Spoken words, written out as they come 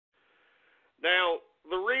Now,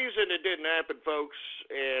 the reason it didn't happen, folks,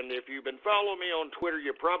 and if you've been following me on Twitter,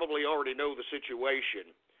 you probably already know the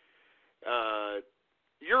situation.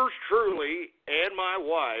 Yours truly and my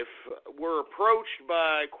wife were approached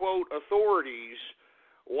by, quote, authorities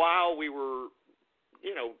while we were,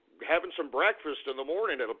 having some breakfast in the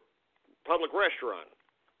morning at a public restaurant.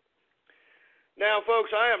 Now,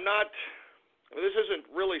 folks, this isn't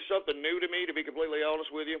really something new to me, to be completely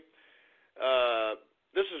honest with you.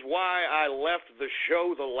 This is why I left the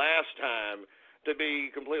show the last time, to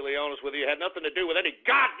be completely honest with you. It had nothing to do with any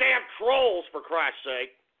goddamn trolls, for Christ's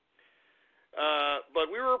sake.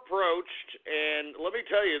 But we were approached, and let me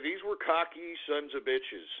tell you, these were cocky sons of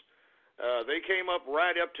bitches. They came up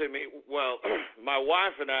right up to me. Well, my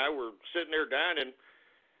wife and I were sitting there dining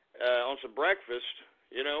on some breakfast,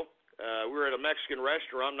 we were at a Mexican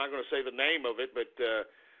restaurant. I'm not going to say the name of it, but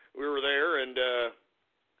we were there, and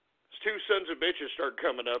two sons of bitches started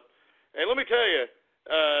coming up. And let me tell you,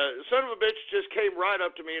 son of a bitch just came right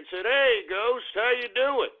up to me and said, "Hey, Ghost, how you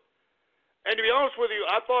doing?" And to be honest with you,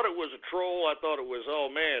 I thought it was a troll. I thought it was, oh,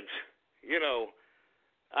 man,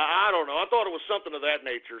 I don't know. I thought it was something of that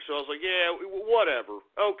nature. So I was like, yeah, whatever.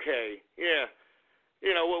 Okay, yeah.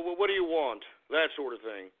 What do you want? That sort of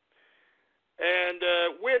thing. And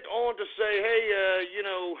went on to say, hey,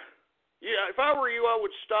 if I were you, I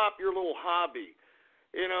would stop your little hobby.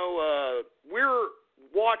 We're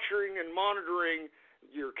watching and monitoring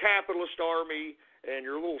your capitalist army and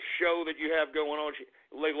your little show that you have going on.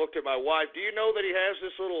 They looked at my wife. Do you know that he has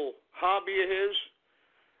this little hobby of his?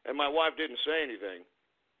 And my wife didn't say anything.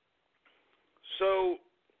 So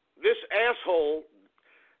this asshole,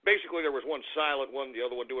 basically there was one silent one, the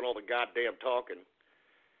other one doing all the goddamn talking.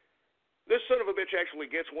 This son of a bitch actually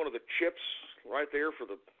gets one of the chips right there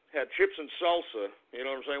had chips and salsa, you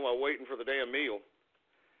know what I'm saying, while waiting for the damn meal.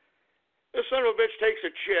 This son of a bitch takes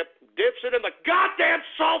a chip, dips it in the goddamn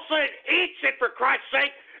salsa and eats it, for Christ's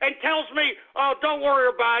sake, and tells me, oh, don't worry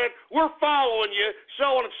about it, we're following you,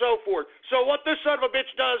 so on and so forth. So what this son of a bitch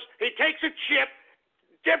does, he takes a chip,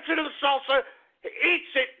 dips it in the salsa,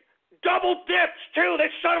 eats it, double dips, too.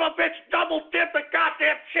 This son of a bitch double dipped the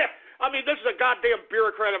goddamn chip. I mean, this is a goddamn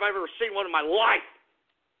bureaucrat if I've ever seen one in my life.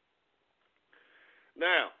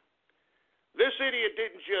 Now, this idiot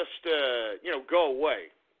didn't just, go away.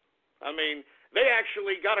 I mean, they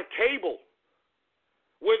actually got a table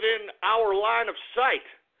within our line of sight,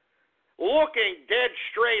 looking dead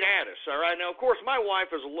straight at us, all right? Now, of course, my wife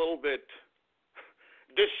is a little bit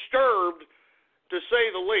disturbed, to say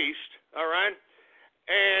the least, all right?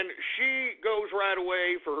 And she goes right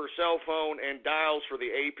away for her cell phone and dials for the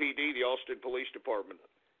APD, the Austin Police Department.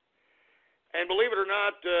 And believe it or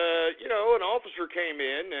not, an officer came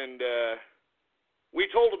in, and we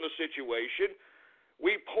told him the situation.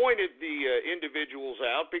 We pointed the individuals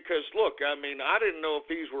out because, look, I mean, I didn't know if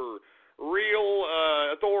these were real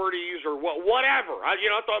authorities or whatever. I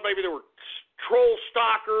thought maybe they were troll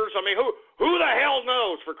stalkers. I mean, who the hell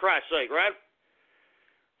knows, for Christ's sake, right?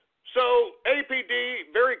 So APD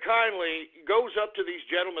very kindly goes up to these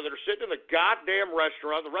gentlemen that are sitting in the goddamn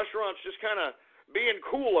restaurant. The restaurant's just kind of being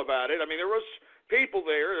cool about it. I mean, there was people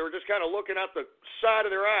there. They were just kind of looking out the side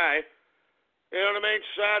of their eye. You know what I mean?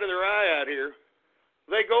 Side of their eye out here.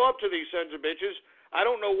 They go up to these sons of bitches. I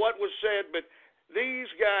don't know what was said, but these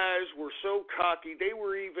guys were so cocky, they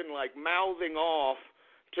were even like mouthing off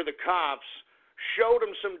to the cops, showed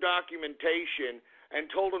them some documentation,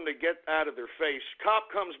 and told them to get out of their face.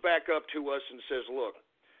 Cop comes back up to us and says, look,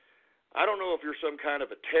 I don't know if you're some kind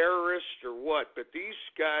of a terrorist or what, but these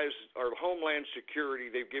guys are Homeland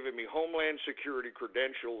Security. They've given me Homeland Security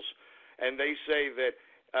credentials, and they say that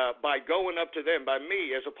by going up to them, by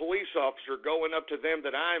me as a police officer going up to them,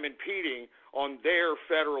 that I'm impeding on their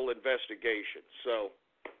federal investigation. So,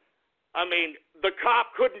 I mean, the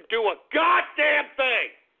cop couldn't do a goddamn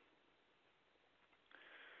thing.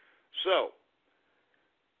 So,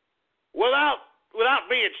 without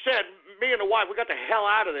being said, me and the wife, we got the hell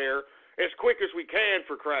out of there as quick as we can,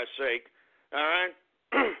 for Christ's sake, all right?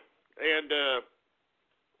 And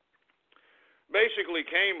basically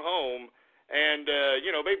came home and,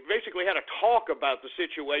 basically had a talk about the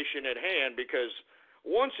situation at hand because,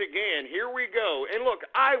 once again, here we go. And look,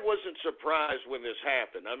 I wasn't surprised when this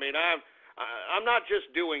happened. I mean, I'm not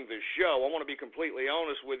just doing this show. I want to be completely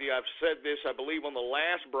honest with you. I've said this, I believe, on the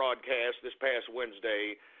last broadcast this past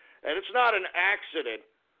Wednesday, and it's not an accident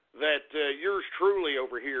that yours truly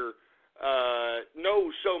over here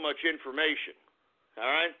knows so much information,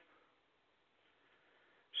 all right?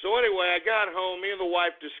 So anyway, I got home, me and the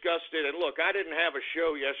wife discussed it, and look, I didn't have a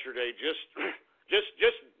show yesterday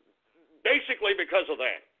just basically because of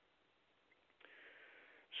that.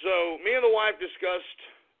 So me and the wife discussed,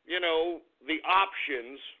 the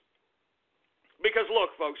options. Because,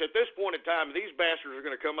 look, folks, at this point in time, these bastards are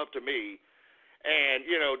going to come up to me and,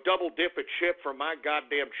 double dip a chip from my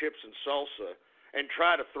goddamn chips and salsa and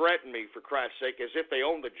try to threaten me, for Christ's sake, as if they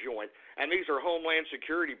own the joint. And these are Homeland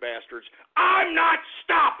Security bastards. I'm not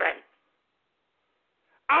stopping.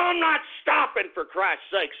 I'm not stopping, for Christ's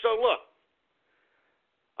sake. So, look,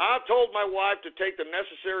 I've told my wife to take the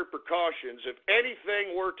necessary precautions if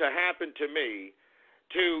anything were to happen to me,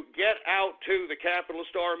 to get out to the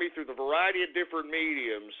capitalist army through the variety of different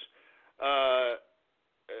mediums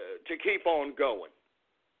to keep on going.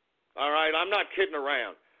 All right? I'm not kidding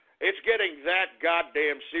around. It's getting that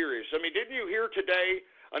goddamn serious. I mean, didn't you hear today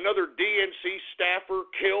another DNC staffer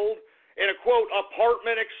killed in a, quote,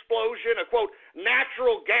 apartment explosion, a, quote,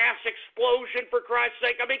 natural gas explosion, for Christ's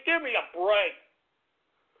sake? I mean, give me a break.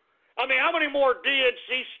 I mean, how many more DNC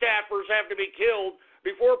staffers have to be killed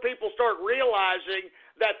before people start realizing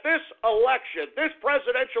that this election, this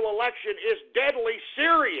presidential election, is deadly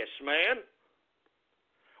serious, man?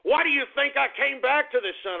 Why do you think I came back to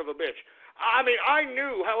this son of a bitch? I mean, I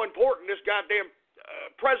knew how important this goddamn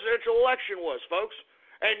presidential election was, folks.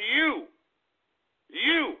 And you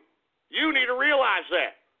need to realize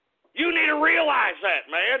that. You need to realize that,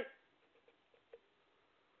 man.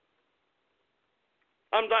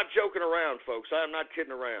 I'm not joking around, folks. I'm not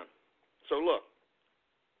kidding around. So look,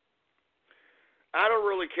 I don't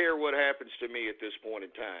really care what happens to me at this point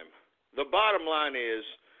in time. The bottom line is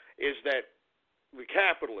that the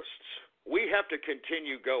capitalists, we have to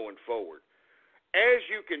continue going forward. As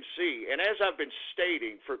you can see, and as I've been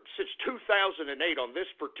stating since 2008 on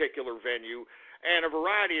this particular venue and a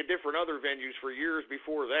variety of different other venues for years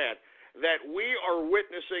before that, that we are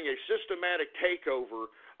witnessing a systematic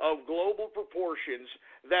takeover of global proportions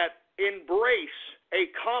that embrace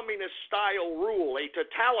a communist-style rule, a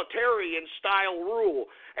totalitarian-style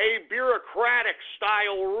rule, a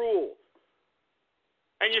bureaucratic-style rule.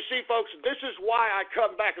 And you see, folks, this is why I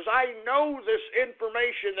come back, because I know this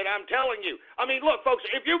information that I'm telling you. I mean, look, folks,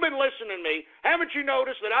 if you've been listening to me, haven't you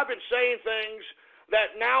noticed that I've been saying things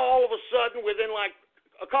that now all of a sudden, within like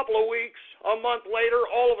a couple of weeks, a month later,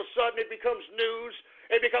 all of a sudden it becomes news,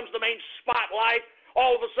 it becomes the main spotlight,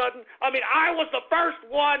 all of a sudden? I mean, I was the first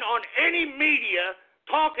one on any media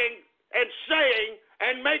talking and saying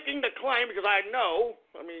and making the claim, because I know,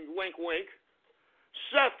 I mean, wink, wink,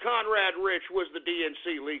 Seth Conrad Rich was the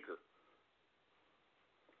DNC leaker.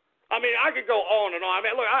 I mean, I could go on and on. I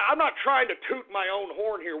mean, look, I'm not trying to toot my own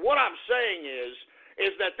horn here. What I'm saying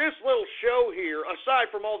is that this little show here, aside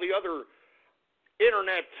from all the other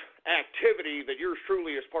internet activity that yours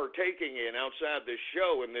truly is partaking in outside this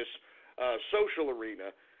show in this social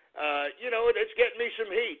arena, it's getting me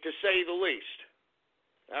some heat, to say the least.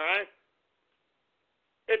 All right?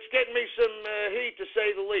 It's getting me some heat, to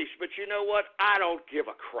say the least. But you know what? I don't give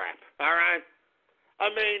a crap. All right? I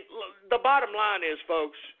mean, the bottom line is,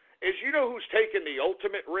 folks, is you know who's taking the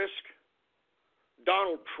ultimate risk?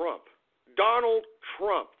 Donald Trump. Donald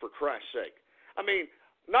Trump, for Christ's sake. I mean,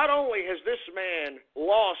 not only has this man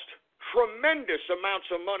lost tremendous amounts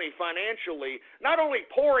of money financially, not only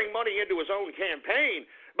pouring money into his own campaign,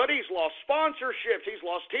 but he's lost sponsorships, he's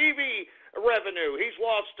lost TV revenue, he's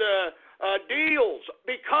lost deals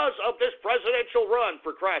because of this presidential run,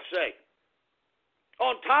 for Christ's sake.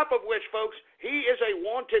 On top of which, folks, he is a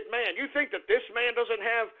wanted man. You think that this man doesn't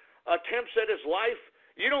have attempts at his life?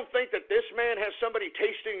 You don't think that this man has somebody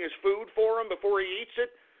tasting his food for him before he eats it?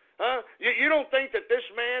 You don't think that this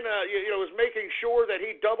man, is making sure that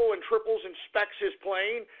he double and triples inspects his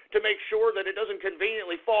plane to make sure that it doesn't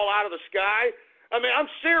conveniently fall out of the sky? I mean, I'm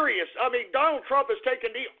serious. I mean, Donald Trump has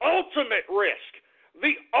taken the ultimate risk.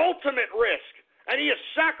 The ultimate risk. And he is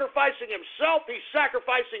sacrificing himself. He's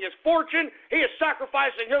sacrificing his fortune. He is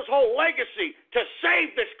sacrificing his whole legacy to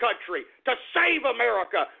save this country, to save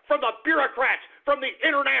America from the bureaucrats, from the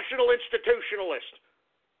international institutionalists.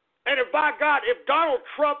 And if, by God, if Donald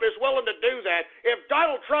Trump is willing to do that, if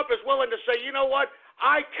Donald Trump is willing to say, you know what,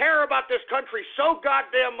 I care about this country so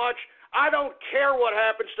goddamn much, I don't care what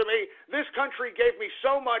happens to me. This country gave me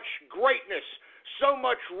so much greatness, so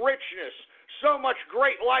much richness, so much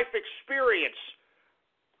great life experience.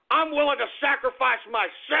 I'm willing to sacrifice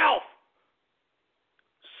myself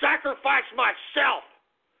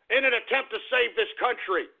in an attempt to save this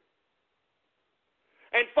country.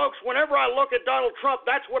 And folks, whenever I look at Donald Trump,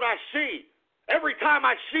 that's what I see. Every time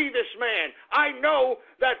I see this man, I know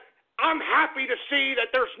that I'm happy to see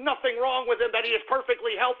that there's nothing wrong with him, that he is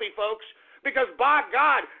perfectly healthy, folks. Because by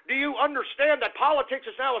God, do you understand that politics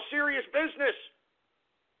is now a serious business?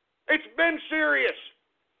 It's been serious.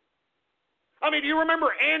 I mean, do you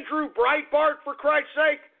remember Andrew Breitbart, for Christ's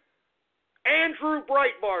sake? Andrew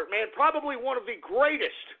Breitbart, man, probably one of the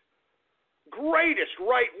greatest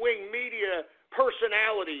right-wing media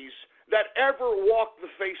personalities that ever walked the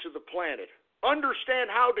face of the planet. Understand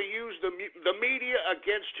how to use the media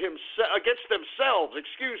against themselves,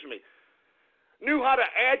 knew how to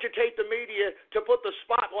agitate the media to put the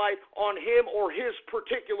spotlight on him or his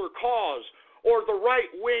particular cause or the right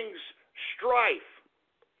wing's strife.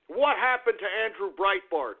 What happened to Andrew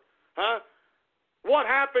Breitbart? Huh? What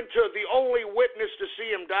happened to the only witness to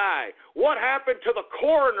see him die? What happened to the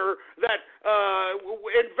coroner that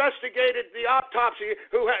investigated the autopsy,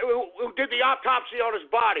 who did the autopsy on his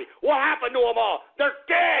body? What happened to them all? They're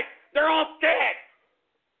dead. They're all dead.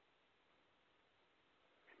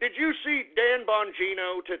 Did you see Dan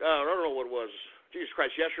Bongino? I don't know what it was. Jesus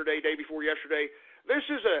Christ, yesterday, day before yesterday. This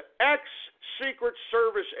is an ex-Secret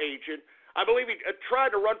Service agent. I believe he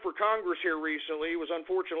tried to run for Congress here recently. He was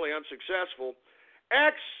unfortunately unsuccessful.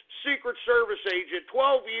 Ex-Secret Service agent,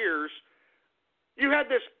 12 years. You had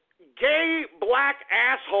this gay black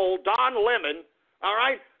asshole, Don Lemon, all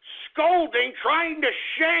right, scolding, trying to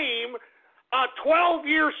shame a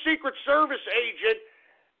 12-year Secret Service agent,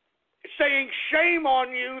 saying shame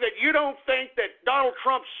on you that you don't think that Donald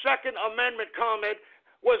Trump's Second Amendment comment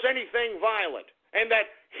was anything violent and that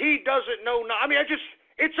he doesn't know. I mean,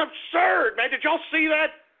 it's absurd, man. Did y'all see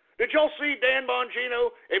that? Did y'all see Dan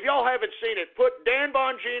Bongino? If y'all haven't seen it, put Dan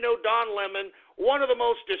Bongino, Don Lemon, one of the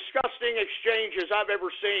most disgusting exchanges I've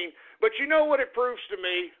ever seen. But you know what it proves to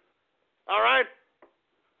me, all right?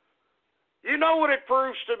 You know what it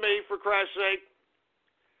proves to me, for Christ's sake?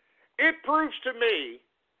 It proves to me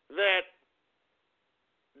that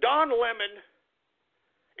Don Lemon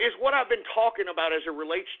is what I've been talking about as it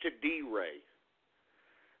relates to D-Ray.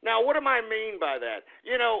 Now, what do I mean by that?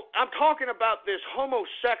 You know, I'm talking about this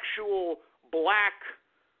homosexual black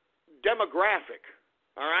demographic,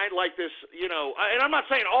 all right? Like this, you know, and I'm not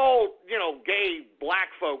saying all, you know, gay black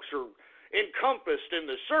folks are encompassed in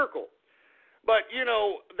the circle. But, you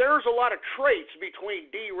know, there's a lot of traits between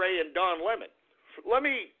D-Ray and Don Lemon. Let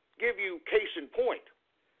me give you case in point.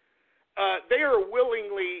 They are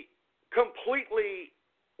completely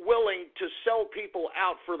willing to sell people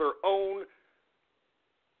out for their own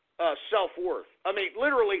self-worth. I mean,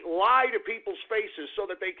 literally lie to people's faces so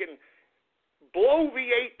that they can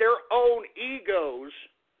bloviate their own egos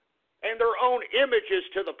and their own images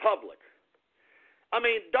to the public. I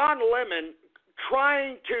mean, Don Lemon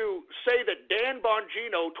trying to say that Dan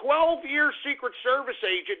Bongino, 12-year Secret Service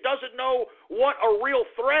agent, doesn't know what a real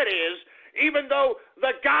threat is, even though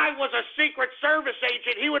the guy was a Secret Service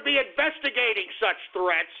agent, he would be investigating such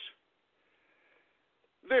threats.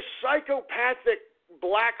 This psychopathic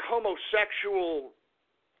black homosexual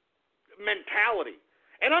mentality.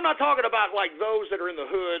 And I'm not talking about like those that are in the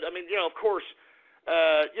hood. I mean, you know, of course,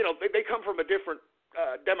 you know, they come from a different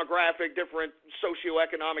demographic, different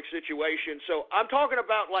socioeconomic situation. So I'm talking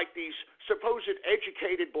about like these supposed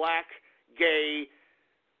educated black, gay,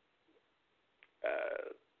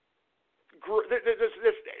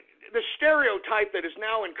 the stereotype that is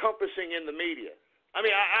now encompassing in the media. I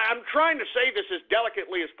mean, I'm trying to say this as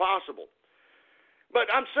delicately as possible. But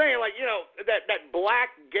I'm saying, like, you know, that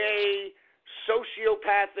black, gay,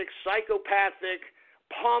 sociopathic, psychopathic,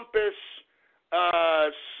 pompous,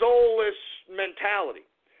 soulless mentality.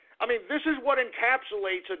 I mean, this is what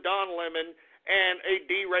encapsulates a Don Lemon and a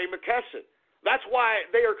D. Ray McKesson. That's why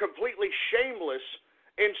they are completely shameless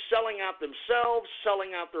in selling out themselves,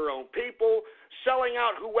 selling out their own people, selling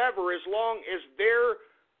out whoever, as long as their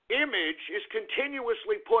image is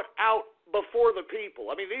continuously put out before the people.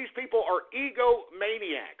 I mean, these people are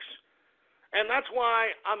egomaniacs. And that's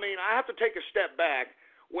why, I mean, I have to take a step back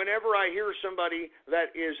whenever I hear somebody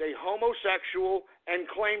that is a homosexual and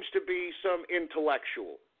claims to be some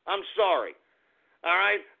intellectual. I'm sorry. All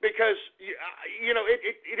right? Because, you know,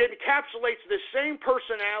 it encapsulates the same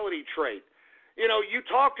personality trait. You know, you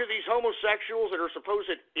talk to these homosexuals that are supposed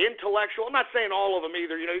intellectual. I'm not saying all of them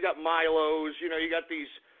either. You know, you got Milos. You know, you've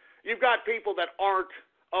got people that aren't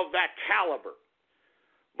of that caliber.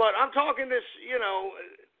 But I'm talking this, you know,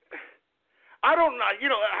 I don't know, you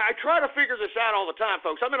know, I try to figure this out all the time,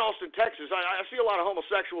 folks. I'm in Austin, Texas. I see a lot of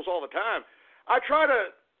homosexuals all the time. I try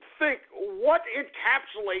to think what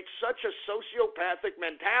encapsulates such a sociopathic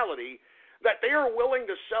mentality that they are willing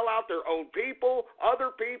to sell out their own people,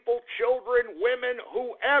 other people, children, women,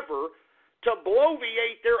 whoever, to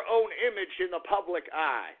bloviate their own image in the public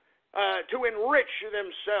eye, to enrich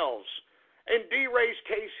themselves. In D. Ray's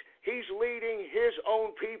case, he's leading his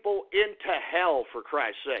own people into hell, for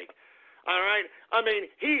Christ's sake. All right? I mean,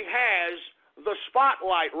 he has the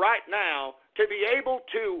spotlight right now to be able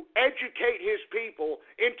to educate his people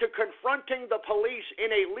into confronting the police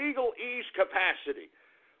in a legalese capacity.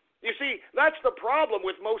 You see, that's the problem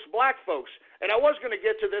with most black folks. And I was going to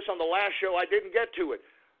get to this on the last show. I didn't get to it.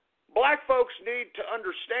 Black folks need to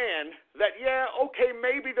understand that, yeah, okay,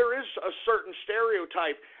 maybe there is a certain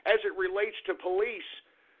stereotype as it relates to police,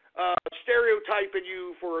 stereotyping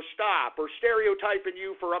you for a stop or stereotyping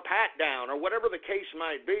you for a pat down or whatever the case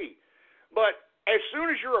might be. But as soon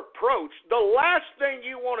as you're approached, the last thing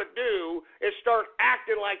you want to do is start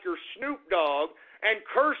acting like you're Snoop Dogg and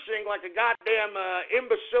cursing like a goddamn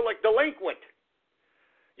imbecilic delinquent.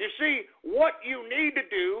 You see, what you need to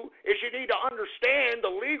do is you need to understand the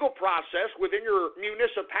legal process within your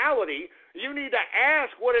municipality. You need to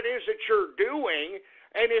ask what it is that you're doing,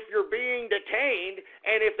 and if you're being detained,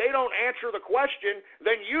 and if they don't answer the question,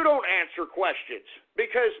 then you don't answer questions.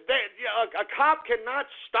 Because a cop cannot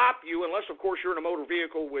stop you unless, of course, you're in a motor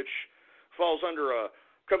vehicle, which falls under a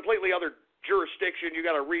completely other jurisdiction. You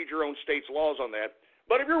got to read your own state's laws on that.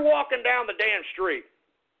 But if you're walking down the damn street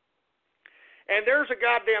and there's a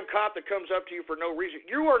goddamn cop that comes up to you for no reason,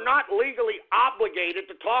 you are not legally obligated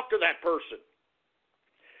to talk to that person.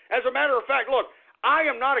 As a matter of fact, look, I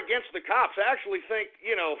am not against the cops. I actually think,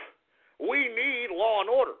 we need law and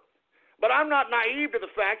order. But I'm not naive to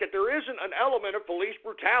the fact that there isn't an element of police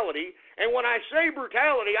brutality. And when I say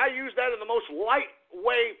brutality, I use that in the most light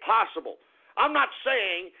way possible. I'm not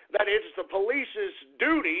saying that it's the police's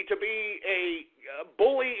duty to be a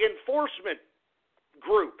bully enforcement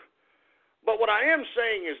group. But what I am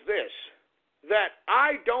saying is this, that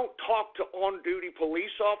I don't talk to on-duty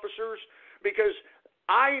police officers because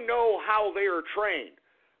I know how they are trained.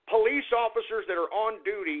 Police officers that are on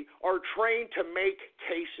duty are trained to make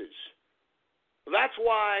cases. That's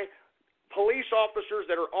why police officers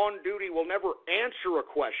that are on duty will never answer a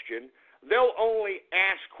question. They'll only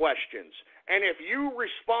ask questions. And if you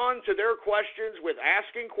respond to their questions with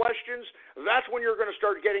asking questions, that's when you're going to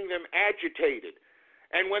start getting them agitated.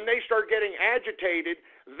 And when they start getting agitated,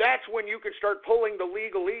 that's when you can start pulling the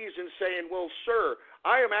legalese and saying, well, sir,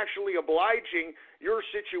 I am actually obliging your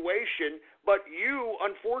situation, but you,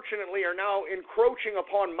 unfortunately, are now encroaching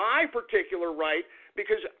upon my particular right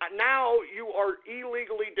because now you are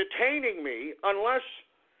illegally detaining me unless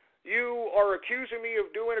you are accusing me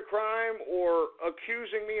of doing a crime or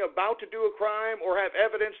accusing me about to do a crime or have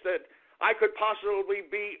evidence that I could possibly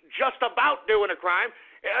be just about doing a crime.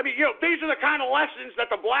 I mean, these are the kind of lessons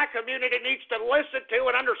that the black community needs to listen to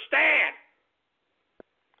and understand.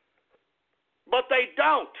 But they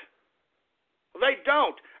don't. They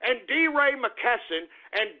don't. And D. Ray McKesson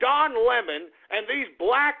and Don Lemon and these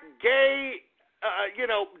black, gay,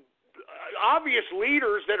 obvious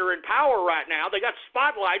leaders that are in power right now, they got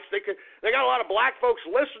spotlights, they got a lot of black folks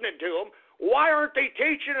listening to them. Why aren't they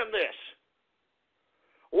teaching them this?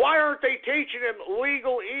 Why aren't they teaching them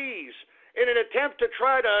legalese in an attempt to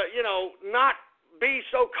try to, not be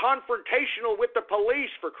so confrontational with the police,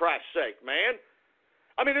 for Christ's sake, man?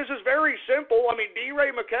 I mean, this is very simple. I mean, D.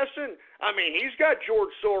 Ray McKesson, he's got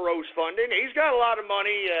George Soros funding. He's got a lot of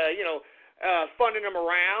money, funding him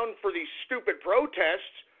around for these stupid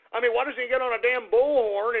protests. I mean, why doesn't he get on a damn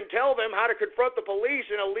bullhorn and tell them how to confront the police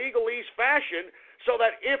in a legalese fashion so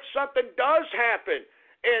that if something does happen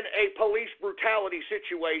in a police brutality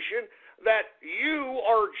situation, that you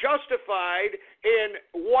are justified in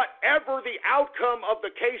whatever the outcome of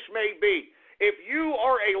the case may be. If you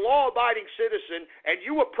are a law-abiding citizen and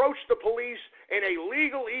you approach the police in a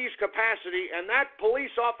legalese capacity and that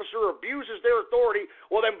police officer abuses their authority,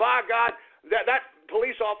 well then, by God, that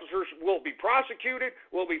police officers will be prosecuted,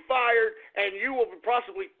 will be fired, and you will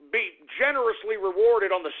possibly be generously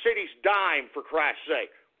rewarded on the city's dime, for Christ's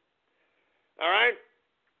sake. All right?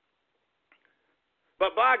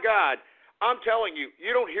 But by God, I'm telling you,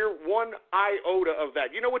 you don't hear one iota of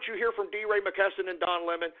that. You know what you hear from D. Ray McKesson and Don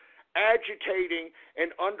Lemon? Agitating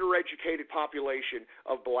an undereducated population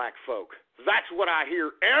of black folk. That's what I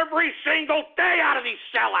hear every single day out of these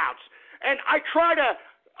sellouts. And I try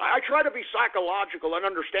to be psychological and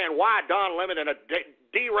understand why Don Lemon and a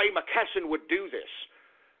D. Ray McKesson would do this.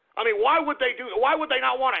 I mean, why would they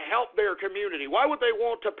not want to help their community? Why would they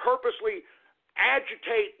want to purposely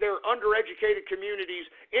agitate their undereducated communities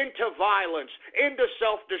into violence, into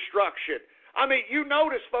self-destruction? I mean, you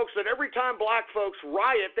notice, folks, that every time black folks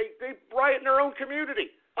riot, they riot in their own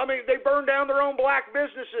community. I mean, they burn down their own black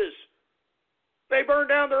businesses. They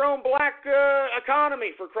burn down their own black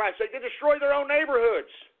economy, for Christ's sake. They destroy their own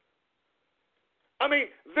neighborhoods. I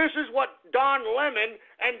mean, this is what Don Lemon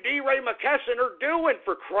and D. Ray McKesson are doing,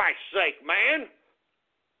 for Christ's sake, man.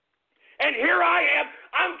 And here I am,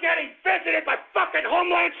 I'm getting visited by fucking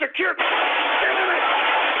Homeland Security.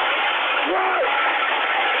 Right.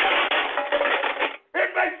 It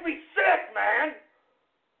makes me sick, man.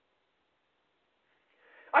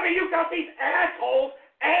 I mean, you got these assholes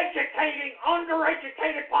educating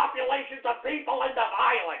undereducated populations of people into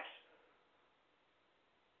violence.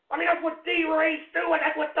 I mean, that's what D. Ray's doing.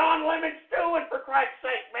 That's what Don Lemon's doing, for Christ's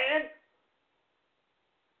sake, man.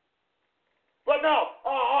 But no,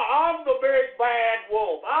 I'm the big bad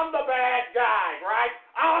wolf. I'm the bad guy, right?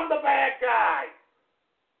 I'm the bad guy.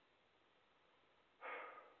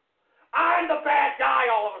 I'm the bad guy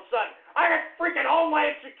all of a sudden. I got freaking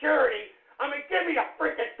Homeland Security. I mean, give me a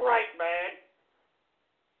freaking break, man.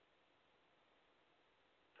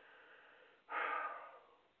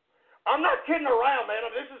 I'm not kidding around, man.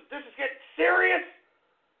 This is getting serious.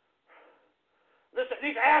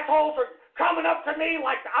 These assholes are coming up to me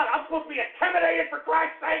like I'm supposed to be intimidated, for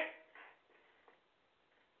Christ's sake.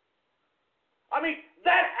 I mean,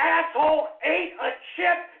 that asshole ate a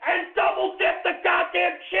chip and double dipped the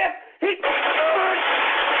goddamn chip.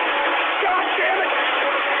 God damn it!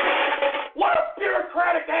 What a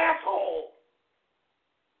bureaucratic asshole!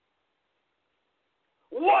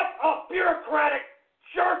 What a bureaucratic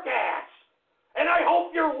jerk ass! And I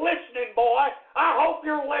hope you're listening, boy. I hope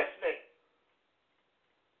you're listening.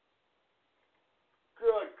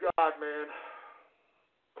 Good God, man.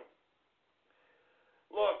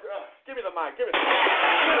 Look, give me the mic. Give me the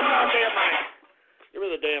goddamn mic. Give me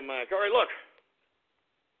the damn mic. All right, look.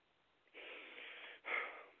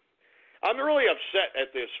 I'm really upset at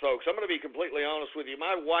this, folks. I'm going to be completely honest with you.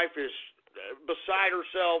 My wife is beside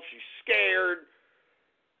herself. She's scared.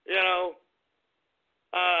 You know.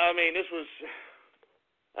 I mean, this was...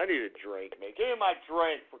 I need a drink, man. Give me my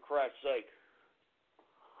drink, for Christ's sake.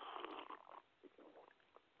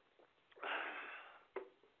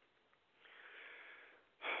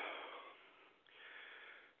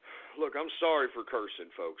 Look, I'm sorry for cursing,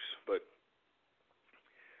 folks, but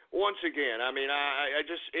once again, I mean, I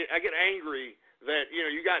get angry that, you know,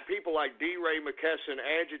 you got people like D. Ray McKesson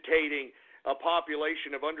agitating a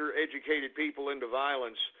population of undereducated people into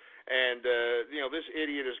violence, and, you know, this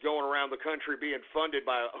idiot is going around the country being funded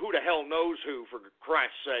by who the hell knows who, for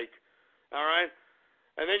Christ's sake, all right?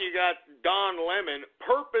 And then you got Don Lemon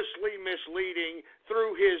purposely misleading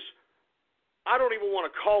through his, I don't even want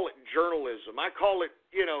to call it journalism. I call it,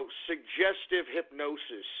 you know, suggestive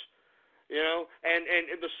hypnosis, you know, and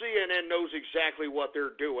the CNN knows exactly what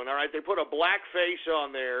they're doing, all right? They put a black face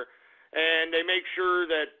on there, and they make sure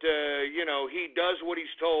that, you know, he does what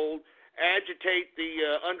he's told, agitate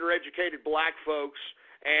the undereducated black folks,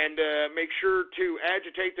 and make sure to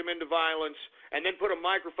agitate them into violence, and then put a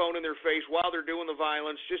microphone in their face while they're doing the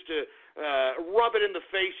violence just to rub it in the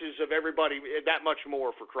faces of everybody that much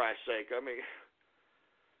more, for Christ's sake. I mean,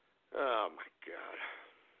 oh, my God.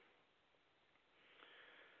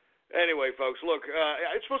 Anyway, folks, look,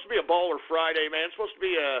 it's supposed to be a baller Friday, man. It's supposed to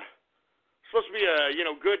be a you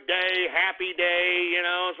know, good day, happy day, you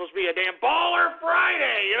know. It's supposed to be a damn baller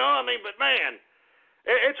Friday, you know. I mean, but man,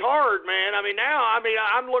 it's hard, man. I mean, now,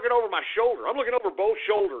 I'm looking over my shoulder. I'm looking over both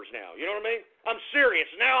shoulders now. You know what I mean? I'm serious.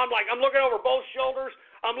 Now I'm looking over both shoulders.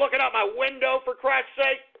 I'm looking out my window, for Christ's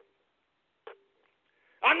sake.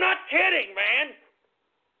 I'm not kidding, man.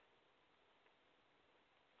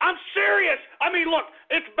 I'm serious. I mean, look,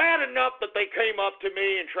 it's bad enough that they came up to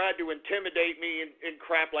me and tried to intimidate me and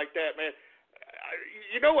crap like that, man.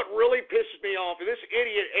 You know what really pisses me off? This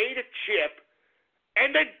idiot ate a chip and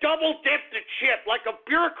then double-dipped the chip like a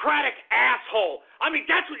bureaucratic asshole. I mean,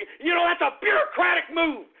 that's what, you know, that's a bureaucratic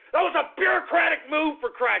move. That was a bureaucratic move, for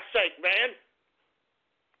Christ's sake, man.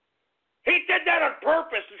 He did that on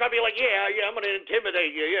purpose to try to be like, yeah, I'm going to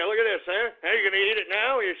intimidate you. Yeah, look at this, huh? Are you going to eat it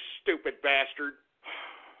now, you stupid bastard?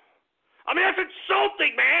 I mean, that's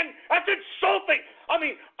insulting, man. That's insulting. I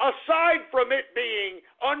mean, aside from it being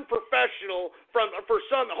unprofessional for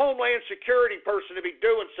some Homeland Security person to be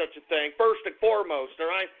doing such a thing, first and foremost, all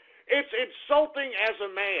right, it's insulting as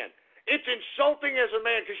a man. It's insulting as a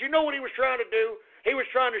man, because you know what he was trying to do? He was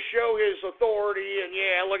trying to show his authority, and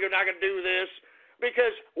yeah, look, I'm not going to do this,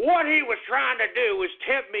 because what he was trying to do was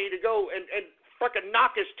tempt me to go and fucking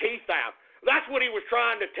knock his teeth out. That's what he was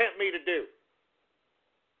trying to tempt me to do.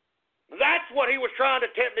 That's what he was trying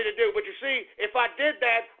to tempt me to do. But you see, if I did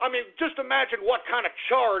that, I mean, just imagine what kind of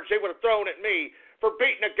charge they would have thrown at me for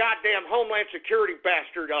beating a goddamn Homeland Security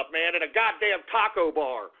bastard up, man, at a goddamn taco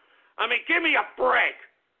bar. I mean, give me a break.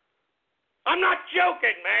 I'm not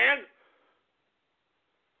joking, man.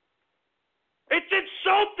 It's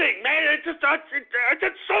insulting, man. It's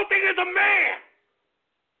insulting as a man.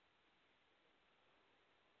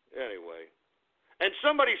 Anyway. And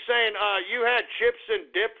somebody's saying, you had chips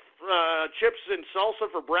and dip chips and salsa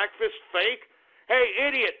for breakfast? Fake? Hey,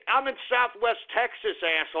 idiot, I'm in Southwest Texas,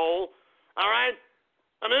 asshole. All right?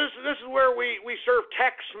 I mean, this is where we serve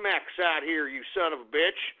Tex-Mex out here, you son of a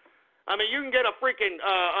bitch. I mean, you can get a freaking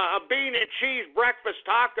a bean and cheese breakfast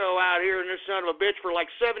taco out here in this son of a bitch for like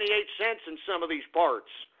 78 cents in some of these parts.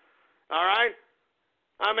 All right?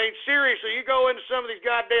 I mean, seriously, you go into some of these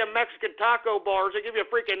goddamn Mexican taco bars, they give you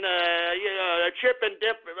a freaking a chip and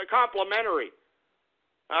dip complimentary.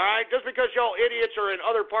 All right? Just because y'all idiots are in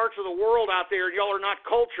other parts of the world out there, y'all are not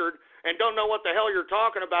cultured and don't know what the hell you're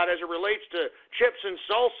talking about as it relates to chips and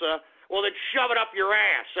salsa, well, then shove it up your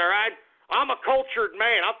ass, all right? I'm a cultured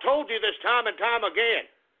man. I've told you this time and time again.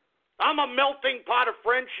 I'm a melting pot of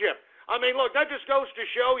friendship. I mean, look, that just goes to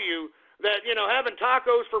show you that, you know, having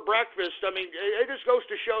tacos for breakfast, I mean, it just goes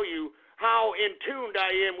to show you how in tuned I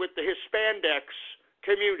am with the Hispandex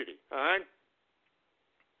community, all right?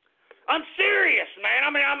 I'm serious, man. I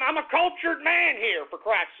mean, I'm a cultured man here, for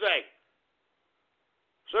Christ's sake.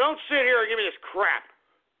 So don't sit here and give me this crap,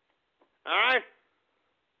 all right?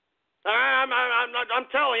 I'm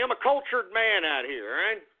telling you, I'm a cultured man out here, all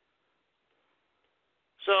right?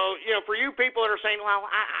 So, you know, for you people that are saying, well,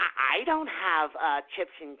 I don't have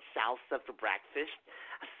chips and salsa for breakfast,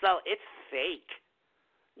 so it's fake.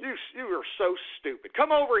 You are so stupid.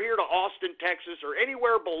 Come over here to Austin, Texas, or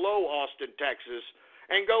anywhere below Austin, Texas,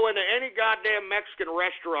 and go into any goddamn Mexican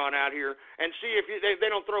restaurant out here and see if they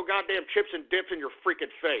don't throw goddamn chips and dips in your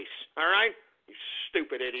freaking face, all right? You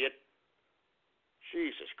stupid idiot.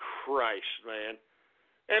 Jesus Christ, man.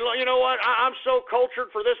 And you know what? I'm so cultured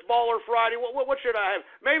for this Baller Friday. What should I have?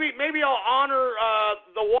 Maybe I'll honor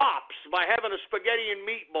the Wops by having a spaghetti and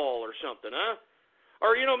meatball or something, huh?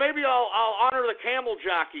 Or, you know, maybe I'll honor the Camel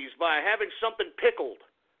Jockeys by having something pickled,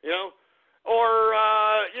 you know? Or,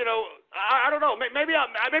 you know, I don't know. Maybe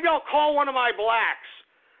I'll call one of my blacks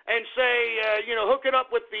and say, you know, hook it up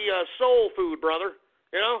with the soul food, brother.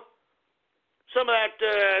 You know, some of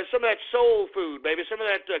that soul food, baby. Some of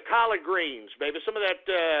that collard greens, baby. Some of that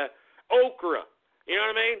okra. You know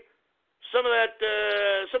what I mean? Some of that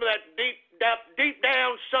deep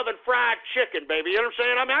down Southern fried chicken, baby. You know what I'm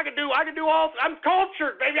saying? I mean, I can do all. I'm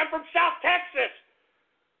cultured, baby. I'm from South Texas.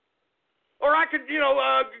 Or I could, you know,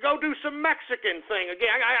 go do some Mexican thing. Again,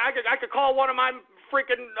 I could call one of my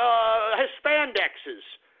freaking Hispandexes.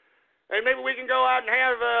 And maybe we can go out and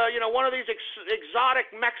have, you know, one of these exotic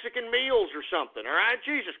Mexican meals or something, all right?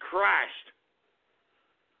 Jesus Christ.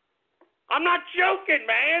 I'm not joking,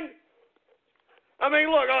 man. I mean,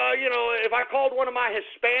 look, you know, if I called one of my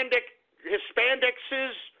Hispandexes,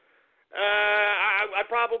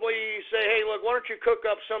 I'd probably say, hey, look, why don't you cook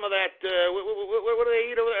up some of that, what do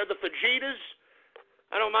they eat over there? The fajitas?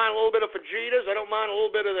 I don't mind a little bit of fajitas. I don't mind a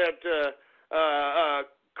little bit of that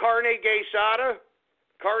carne asada.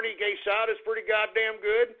 Carne asada is pretty goddamn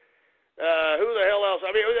good. Who the hell else?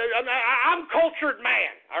 I mean, I'm a cultured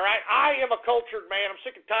man, all right? I am a cultured man. I'm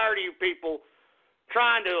sick and tired of you people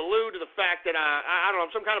trying to allude to the fact that I don't know,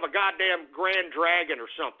 I'm some kind of a goddamn grand dragon or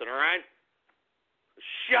something, all right?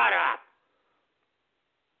 Shut up.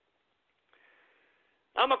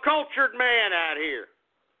 I'm a cultured man out here.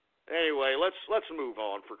 Anyway, let's move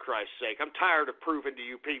on, for Christ's sake. I'm tired of proving to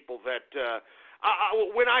you people that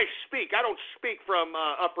when I speak, I don't speak from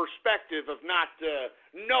a perspective of not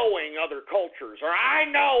knowing other cultures. Or I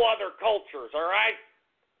know other cultures, all right?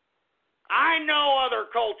 I know other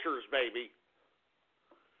cultures, baby.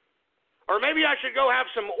 Or maybe I should go have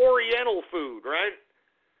some Oriental food, right?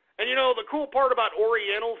 And, you know, the cool part about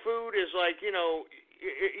Oriental food is, like, you know,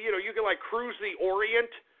 you can, like, cruise the Orient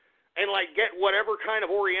and, like, get whatever kind of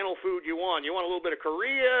Oriental food you want. You want a little bit of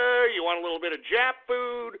Korea, you want a little bit of Jap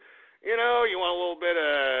food, you know, you want a little bit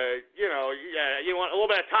of, you know, you want a little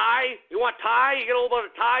bit of Thai. You want Thai, you get a little bit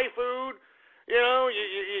of Thai food. You know,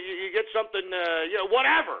 you get something, you know,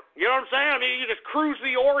 whatever. You know what I'm saying? I mean, you just cruise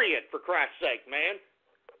the Orient, for Christ's sake, man.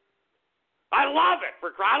 I love it.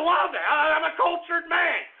 I love it. I'm a cultured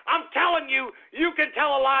man. I'm telling you, you can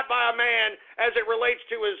tell a lot by a man as it relates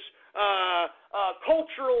to his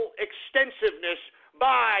cultural extensiveness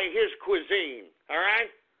by his cuisine. All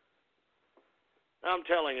right? I'm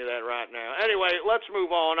telling you that right now. Anyway, let's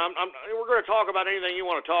move on. We're going to talk about anything you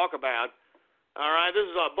want to talk about. All right?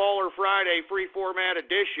 This is a Baller Friday free format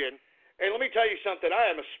edition. And let me tell you something.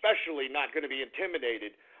 I am especially not going to be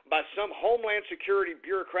intimidated by some Homeland Security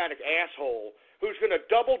bureaucratic asshole who's going to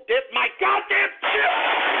double dip my goddamn chip.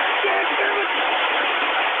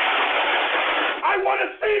 I want to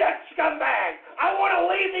see that scumbag. I want to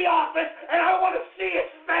leave the office and I want to see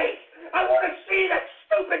his face. I want to see that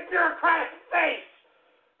stupid bureaucratic face.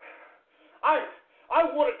 I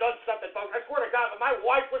would have done something, folks. I swear to God, but my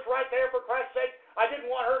wife was right there, for Christ's sake. I didn't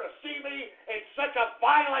want her to see me in such a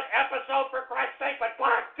violent episode, for Christ's sake, but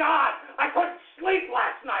by God, I couldn't sleep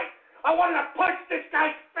last night. I wanted to punch this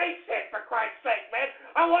guy's face in, for Christ's sake, man.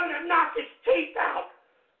 I wanted to knock his teeth out.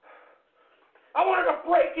 I wanted to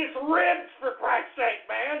break his ribs, for Christ's sake,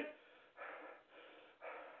 man.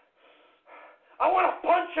 I want to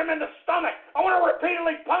punch him in the stomach. I want to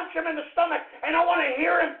repeatedly punch him in the stomach, and I want to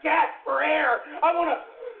hear him gasp for air. I want to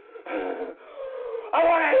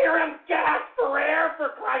hear him gasp for air,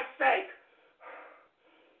 for Christ's sake.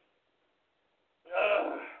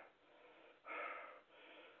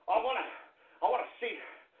 I want to see.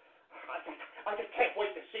 I just can't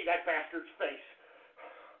wait to see that bastard's face.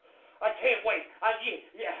 I can't wait.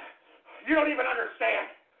 You don't even understand.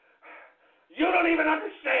 You don't even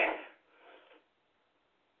understand.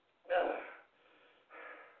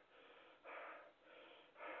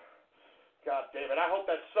 God damn it. I hope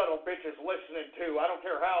that son of a bitch is listening too. I don't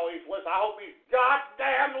care how he's listening. I hope he's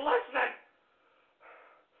goddamn listening.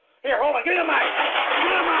 Here, hold on. Give me the mic. Give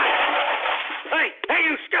me the mic. Hey,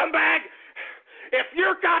 you scumbag. If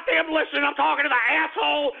you're goddamn listening, I'm talking to the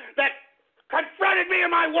asshole that confronted me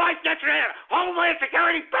and my wife yesterday, Homeland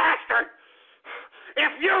Security bastard.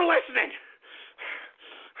 If you're listening,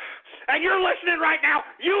 and you're listening right now,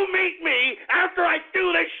 you meet me after I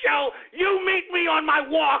do this show. You meet me on my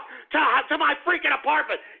walk to my freaking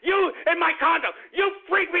apartment. You in my condo. You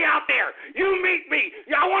freak me out there. You meet me.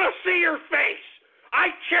 I want to see your face. I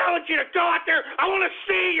challenge you to go out there. I want to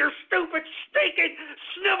see your stupid, stinking,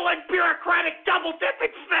 sniveling, bureaucratic,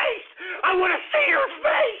 double-dipping face. I want to see your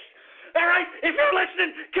face. All right? If you're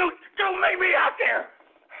listening, go meet me out there.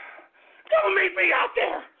 Go meet me out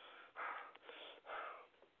there.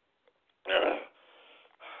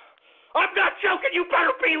 I'm not joking. You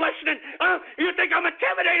better be listening. You think I'm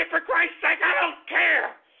intimidated, for Christ's sake? I don't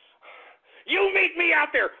care. You meet me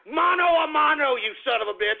out there. Mano a mano, you son of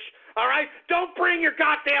a bitch. All right? Don't bring your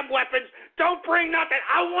goddamn weapons. Don't bring nothing.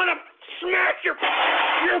 I want to smash your face.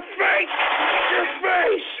 Your face.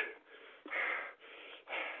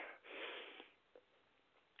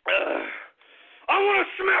 I want to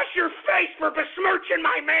smash your face for besmirching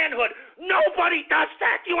my manhood. Nobody does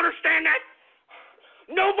that. Do you understand that?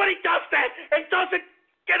 Nobody does that and doesn't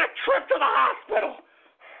get a trip to the hospital.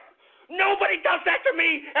 Nobody does that to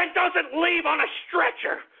me and doesn't leave on a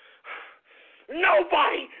stretcher.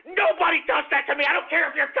 Nobody does that to me. I don't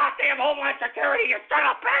care if you're goddamn Homeland Security, you son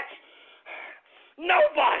of a bitch.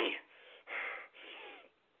 Nobody.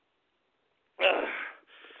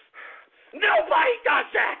 Nobody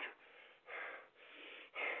does that.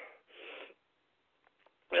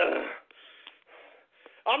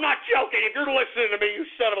 I'm not joking. If you're listening to me, you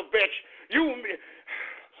son of a bitch, you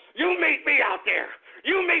meet me out there.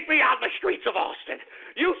 You meet me out in the streets of Austin.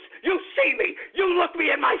 You see me. You look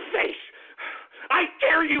me in my face. I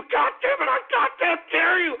dare you, goddammit, I goddamn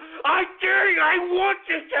dare you. I dare you. I want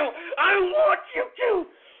you to. I want you to.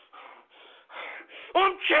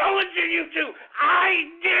 I'm challenging you to. I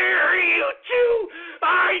dare you to.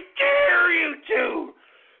 I dare you to.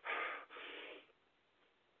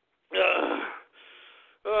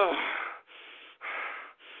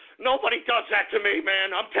 Nobody does that to me,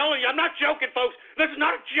 man. I'm telling you, I'm not joking, folks. This is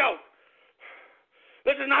not a joke.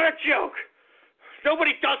 This is not a joke.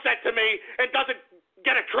 Nobody does that to me and doesn't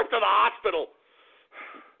get a trip to the hospital.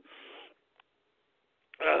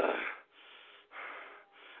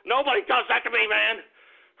 Nobody does that to me, man.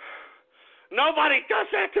 Nobody does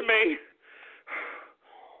that to me.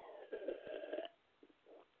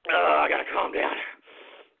 I gotta calm down.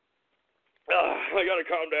 I gotta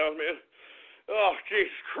calm down, man. Oh,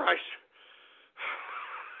 Jesus Christ.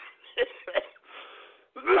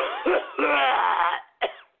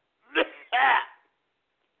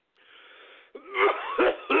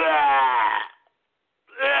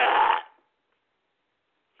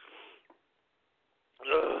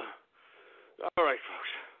 All right,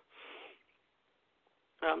 folks.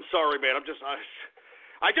 I'm sorry, man.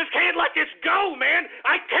 I just can't let this go, man.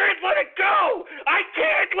 I can't let it go. I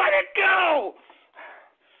can't let it go.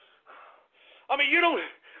 I mean, you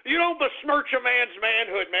don't besmirch a man's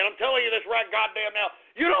manhood, man. I'm telling you this right goddamn now.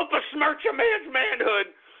 You don't besmirch a man's manhood.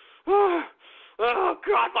 Oh,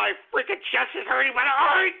 God, my freaking chest is hurting, but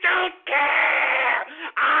I don't care.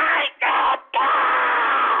 I don't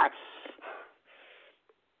care.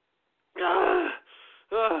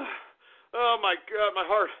 Oh, my God, my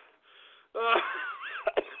heart.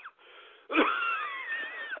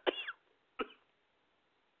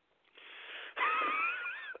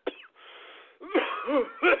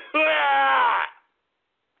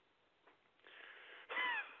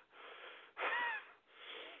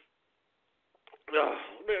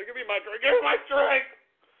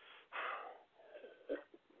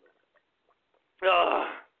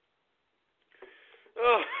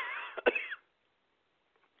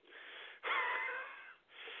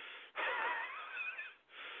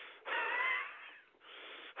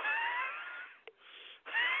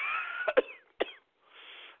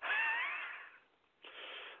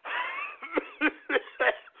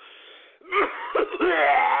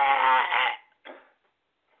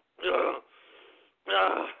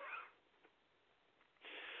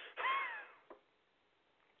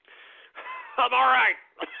 I'm all right.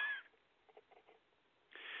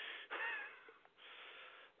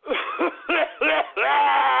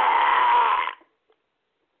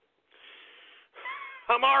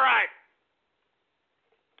 I'm all right.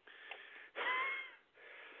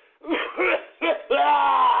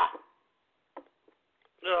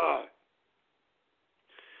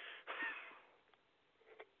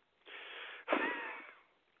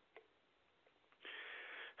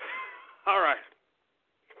 All right.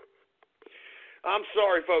 I'm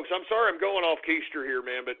sorry, folks. I'm sorry I'm going off keister here,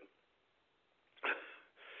 man, but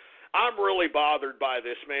I'm really bothered by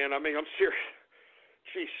this, man. I mean, I'm serious.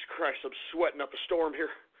 Jesus Christ, I'm sweating up a storm here.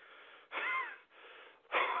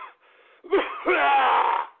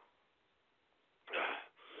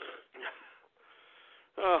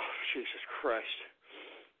 Oh, Jesus Christ.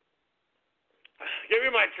 Give me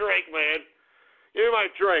my drink, man. Give me my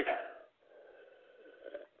drink.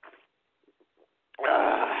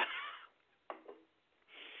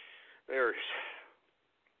 There it is.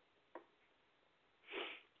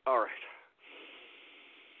 All right.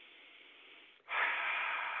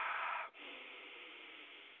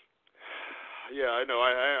 Yeah, I know.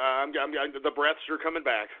 I'm the breaths are coming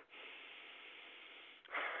back.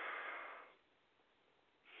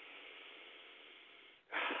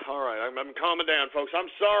 All right, I'm calming down, folks. I'm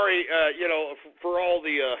sorry, for all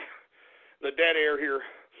the dead air here.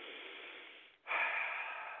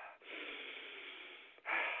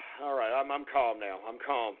 All right, I'm calm now. I'm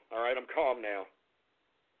calm. All right, I'm calm now.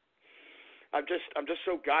 I'm just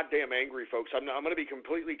so goddamn angry, folks. I'm going to be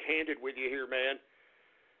completely candid with you here, man.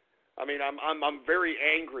 I mean, I'm very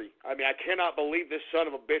angry. I mean, I cannot believe this son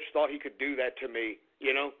of a bitch thought he could do that to me.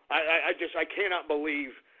 You know, I cannot believe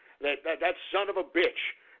that son of a bitch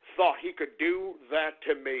thought he could do that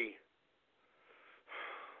to me.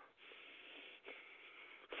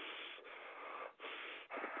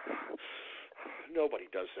 Nobody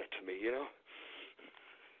does that to me, you know.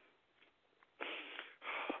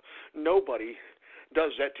 Nobody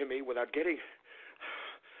does that to me without getting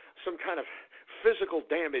some kind of physical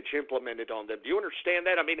damage implemented on them. Do you understand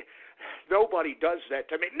that? I mean, nobody does that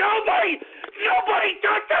to me. Nobody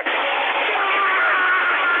does that.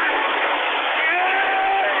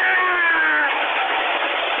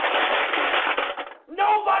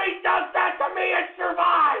 Nobody does that to me and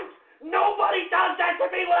survives. Nobody does that to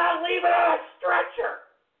me without leaving on a stretcher.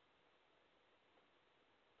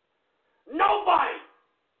 Nobody.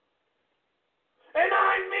 And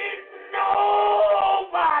I mean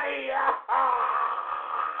nobody.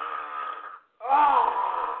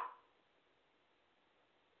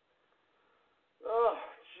 Oh,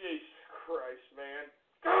 Jesus Christ, man.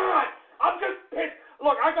 God, I'm just pissed.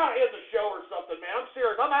 Look, I gotta end the show or something, man. I'm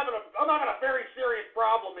serious. I'm having a very serious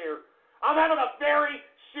problem here. I'm having a very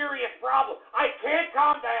serious problem. I can't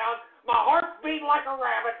calm down. My heart's beating like a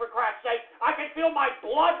rabbit, for Christ's sake. I can feel my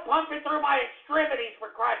blood pumping through my extremities, for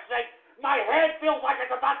Christ's sake. My head feels like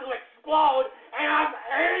it's about to explode, and I'm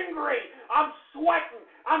angry. I'm sweating.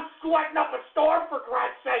 I'm sweating up a storm, for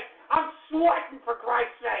Christ's sake. I'm sweating, for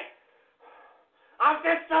Christ's sake. I'm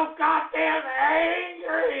just so goddamn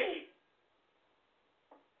angry.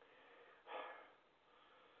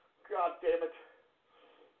 God damn it.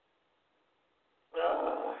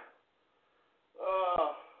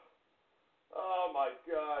 Oh my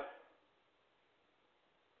God.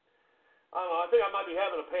 I don't know, I think I might be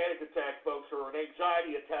having a panic attack, folks, or an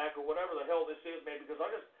anxiety attack, or whatever the hell this is, man, because I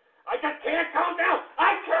just can't calm down.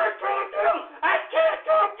 I can't calm down. I can't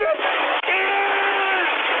calm down.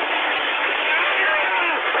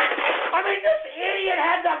 I mean, this idiot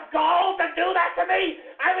had the gall to do that to me.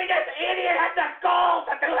 I mean, this idiot had the gall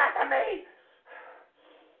to do that to me.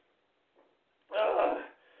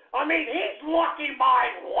 I mean, he's lucky my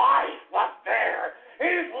wife was there.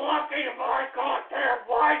 He's lucky my goddamn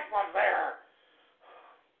wife was there.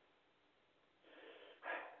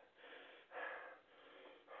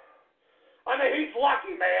 I mean, he's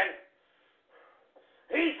lucky, man.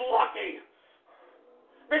 He's lucky.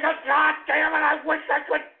 Because, goddamn it, I wish I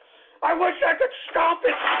could stomp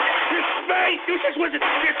his face. You just wish it's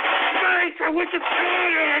his face. I wish it's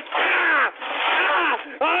his.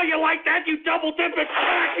 Oh, you like that? You double dip it.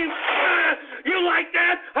 You like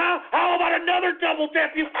that? How about another double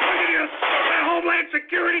dip? You Homeland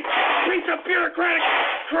Security piece of bureaucratic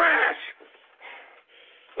trash.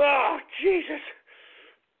 Oh, Jesus.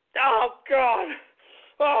 Oh, God.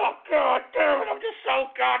 Oh, God damn it. I'm just so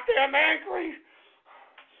goddamn angry.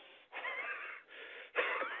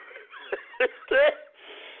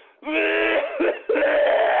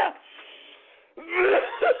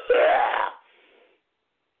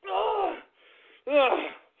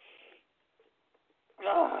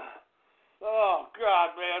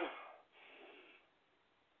 God, man.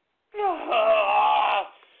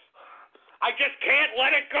 I just can't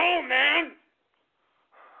let it go, man.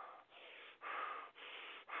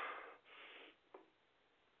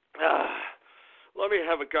 Let me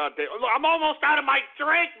have a goddamn... I'm almost out of my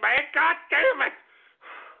drink, man. God damn it.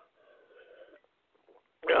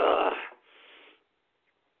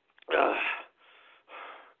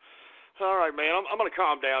 All right, man. I'm going to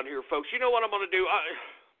calm down here, folks. You know what I'm going to do?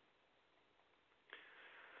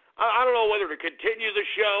 I don't know whether to continue the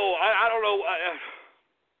show. I don't know.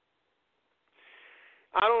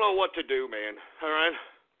 I don't know what to do, man. All right.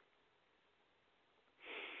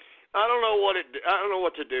 I don't know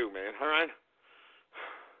what to do, man. All right.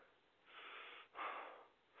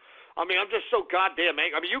 I mean, I'm just so goddamn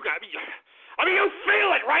angry. I mean, you feel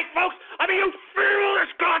it, right, folks? I mean, you feel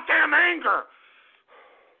this goddamn anger.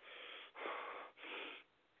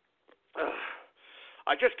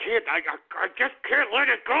 I just can't. I just can't let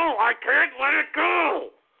it go. I can't let it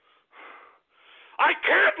go. I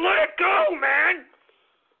can't let it go, man.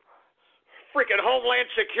 Freaking Homeland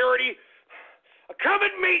Security. Come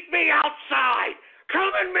and meet me outside.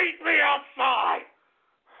 Come and meet me outside.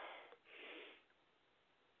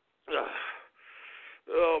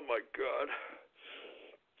 Oh my God.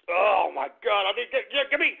 Oh my God. I mean,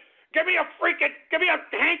 give me a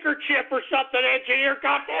handkerchief or something, engineer.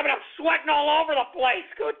 God damn it, I'm sweating all over the place.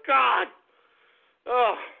 Good God.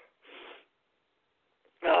 Oh,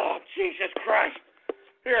 Jesus Christ.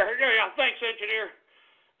 Here, thanks, engineer.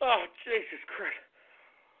 Oh, Jesus Christ.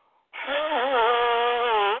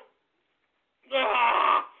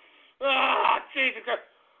 Jesus Christ.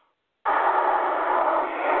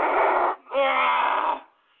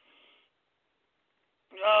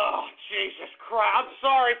 Oh, Jesus Christ. I'm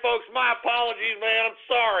sorry, folks. My apologies, man. I'm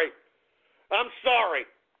sorry. I'm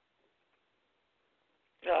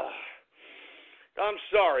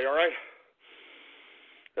sorry, all right?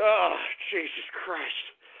 Oh, Jesus Christ.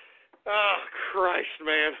 Oh, Christ,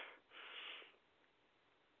 man.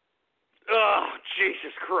 Oh,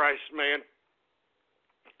 Jesus Christ, man.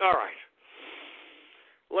 All right.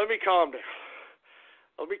 Let me calm down.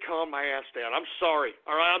 Let me calm my ass down. I'm sorry.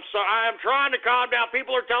 All right, I'm sorry. I'm trying to calm down.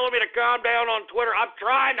 People are telling me to calm down on Twitter. I'm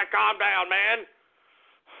trying to calm down, man.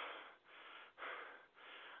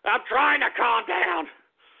 I'm trying to calm down.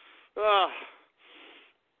 Oh,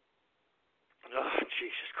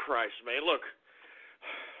 Jesus Christ, man. Look,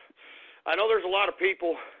 I know there's a lot of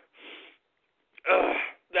people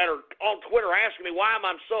that are on Twitter asking me why am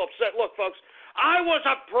I so upset. Look, folks, I was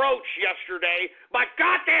approached yesterday by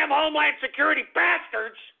goddamn Homeland Security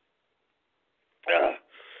bastards.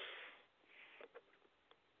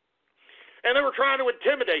 And they were trying to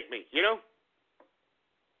intimidate me, you know?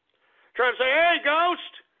 Trying to say, hey,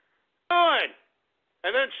 Ghost, how you doing?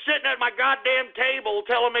 And then sitting at my goddamn table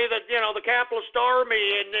telling me that, you know, the capitalist army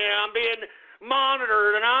and I'm being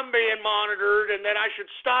monitored and I'm being monitored and that I should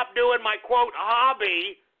stop doing my, quote,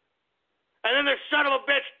 hobby. And then this son of a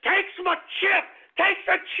bitch takes my chip, takes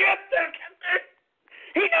the chip.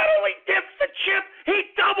 He not only dips the chip, he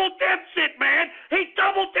double dips it, man. He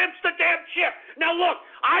double dips the damn chip. Now, look,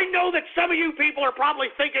 I know that some of you people are probably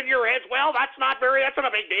thinking in your heads, well, that's not a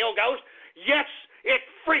big deal, Ghost. Yes, it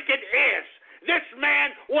freaking is. This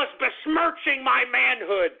man was besmirching my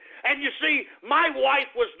manhood. And you see, my wife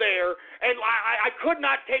was there, and I could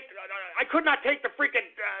not take the freaking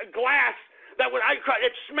glass that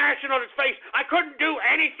it's smashing on his face. I couldn't do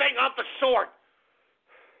anything of the sort.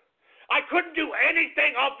 I couldn't do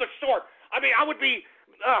anything of the sort. I mean, I would be...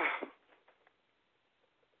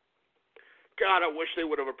 God, I wish they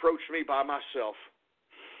would have approached me by myself.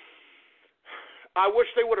 I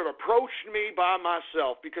wish they would have approached me by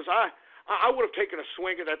myself, because I would have taken a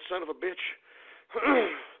swing at that son of a bitch.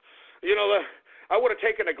 You know, I would have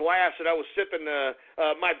taken a glass that I was sipping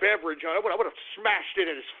my beverage on. I would have smashed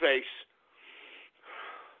it in his face.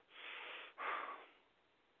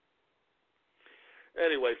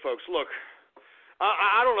 Anyway, folks, look,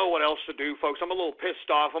 I don't know what else to do, folks. I'm a little pissed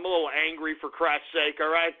off. I'm a little angry, for Christ's sake, all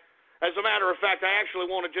right? As a matter of fact, I actually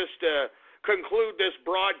want to just conclude this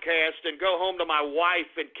broadcast and go home to my wife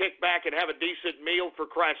and kick back and have a decent meal, for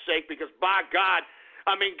Christ's sake, because, by God,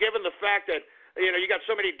 I mean, given the fact that, you know, you got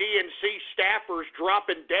so many DNC staffers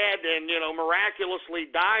dropping dead and, you know, miraculously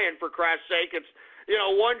dying, for Christ's sake, it's, you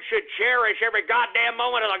know, one should cherish every goddamn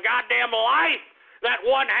moment of the goddamn life that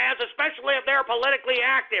one has, especially if they're politically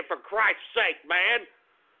active, for Christ's sake, man.